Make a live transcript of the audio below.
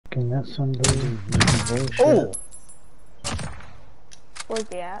fucking this one, dude. Oh! Where's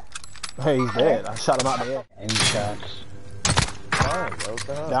he at? Hey, he's dead. I shot him out the head. Aim shots.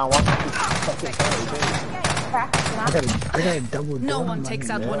 Down one. I got a double. No one takes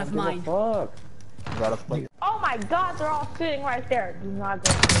out one of mine. Fuck. Got a plate. Oh my god, they're all sitting right there. Do not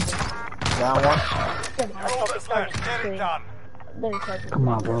go. Down one. Get it done. Come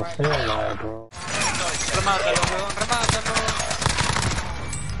on, bro. Stay alive, bro. Remátalo, weón, remátalo.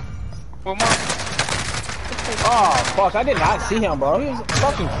 One more. Oh, fuck. I did not see him, bro. He was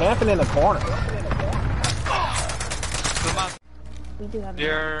fucking camping in the corner. We do have.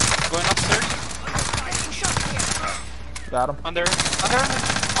 They're going upstairs. Got him. Under.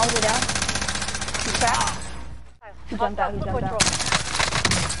 All the way down. He's back. He jumped out. He jumped out.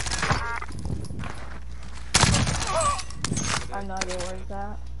 I have no idea where he's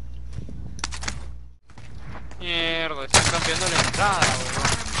at. Mierda, están cambiando la entrada, weón.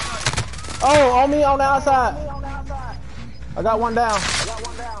 Oh, on me on the outside. I got one down.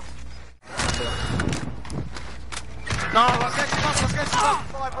 No, last guy's on top, last guy's on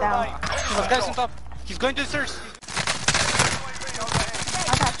top. Down. Last guy's on top. He's going to the stairs.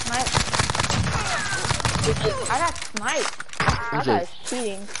 I got sniped. I got sniped. That guy's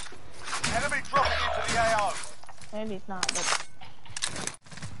cheating. Enemy dropping into the AO. Maybe it's not, but.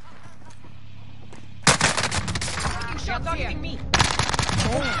 Shot targeting me.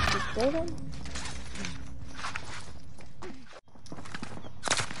 Damn, he's saving.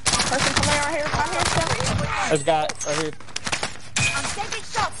 Person coming right here, still. There's a guy right here. I'm taking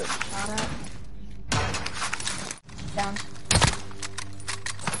shots. Shot at. Down.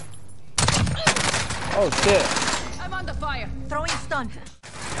 Oh, shit. I'm under fire. Throwing stun. He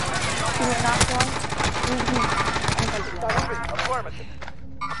went knocked one. Affirmative.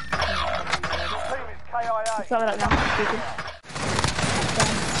 Team is KIA. Throw it up now.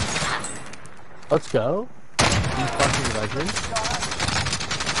 Let's go. You fucking legend.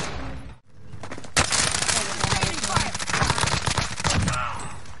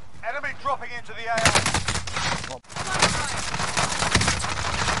 Enemy dropping into the AO.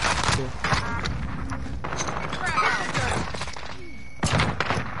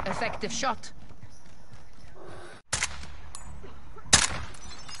 Effective shot.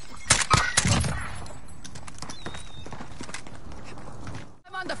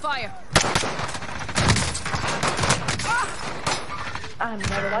 I'm under fire. I'm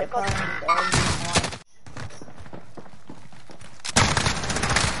never that far in the bed.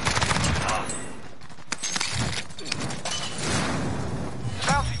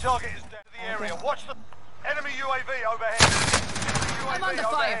 Bounty target is down to the area. Watch the enemy UAV overhead. I'm UAV under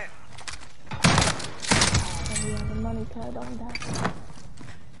fire. overhead. And we have the money, cuz don't die.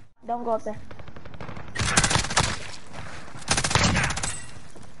 Don't go up there.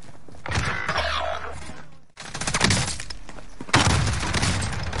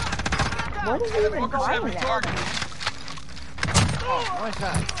 What is he even fighting at? Nice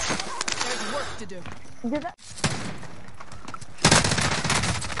shot. There's work to do. Did that?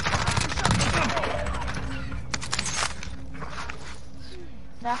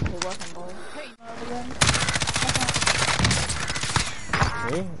 That actually wasn't boy.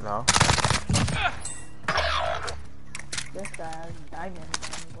 Me? No. This guy is diamond.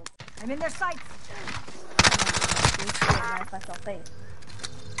 I'm in their sights. Myself face.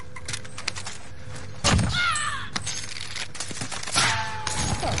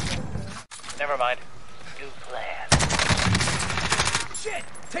 Never mind. New plan. Shit!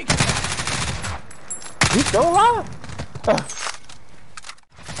 Take it! You still alive?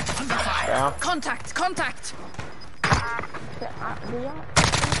 Under fire! Down. Contact! Contact! Got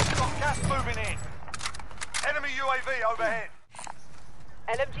gas moving in. Enemy UAV overhead.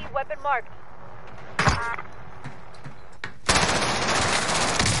 LMG weapon marked.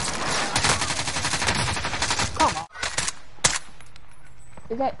 Come on.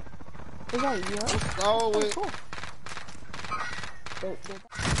 Is that yours? Oh, wait. Cool.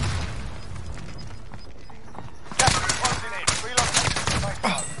 Gas is closing in. Relocating to the safe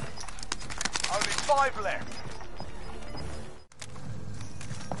zone. Only 5 left.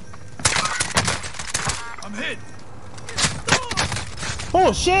 I'm hit!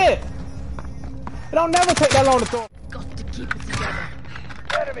 Oh, shit! It don't never take that long to throw. Got to keep it together.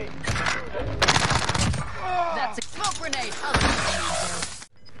 Enemy. That's a smoke grenade.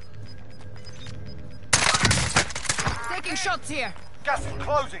 Taking shots here. Gas is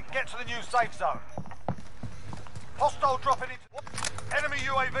closing. Get to the new safe zone. Hostile dropping into... Enemy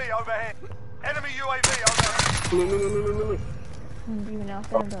UAV overhead. Enemy UAV overhead. You know,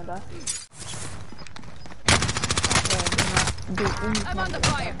 don't die. I'm under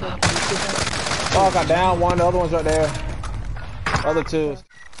fire. Oh, I got down one. The other one's right there. Other two.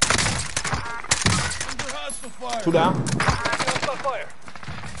 Two down.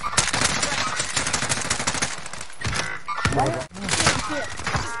 Fire.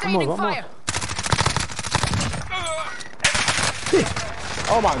 Sustaining fire.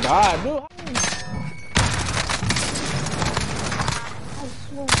 Oh my god, dude.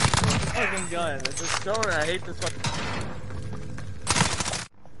 Fucking gun. This is so. I hate this fucking.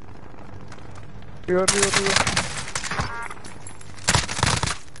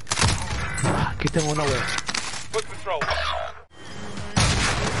 Get them on the way. Foot patrol.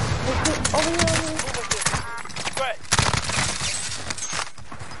 Threat.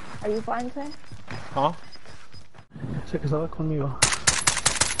 Are you flying, Sam? Huh? Check us out conmigo.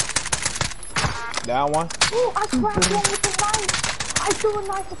 Down one. Ooh, I cracked one with the knife! I threw a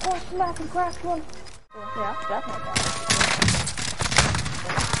knife across the map and cracked one. Yeah, that's not bad.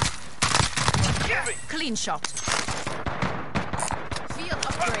 Clean shot. Field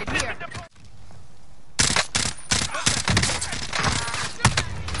upgrade here.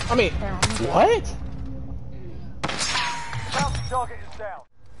 I mean, what? Bounty target is down.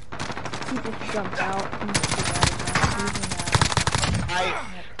 He just jumped out. I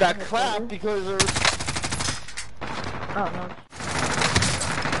got clapped because there was. Oh no.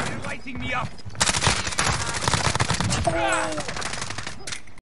 You're lighting me up.